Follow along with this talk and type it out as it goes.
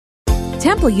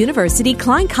Temple University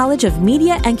Klein College of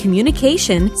Media and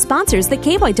Communication sponsors the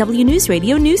KYW News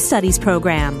Radio News Studies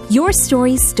program. Your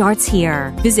story starts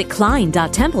here. Visit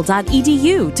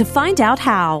klein.temple.edu to find out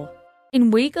how. In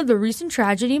wake of the recent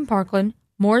tragedy in Parkland,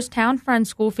 Morristown Friends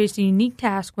School faced a unique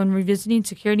task when revisiting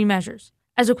security measures.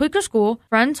 As a Quaker school,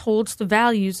 Friends holds the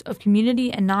values of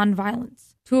community and nonviolence.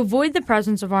 To avoid the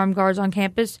presence of armed guards on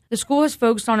campus, the school has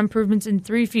focused on improvements in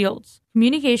 3 fields: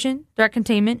 communication, threat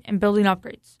containment, and building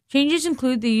upgrades. Changes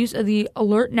include the use of the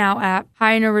Alert Now app,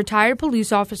 hiring a retired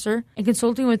police officer, and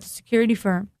consulting with a security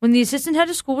firm. When the assistant head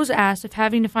of school was asked if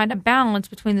having to find a balance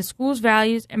between the school's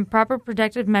values and proper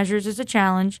protective measures is a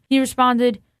challenge, he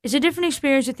responded, "It's a different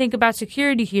experience to think about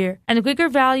security here, and the Quaker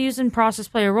values and process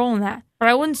play a role in that. But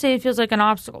I wouldn't say it feels like an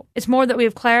obstacle. It's more that we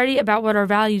have clarity about what our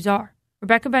values are."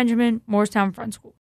 Rebecca Benjamin, Morristown Friends School.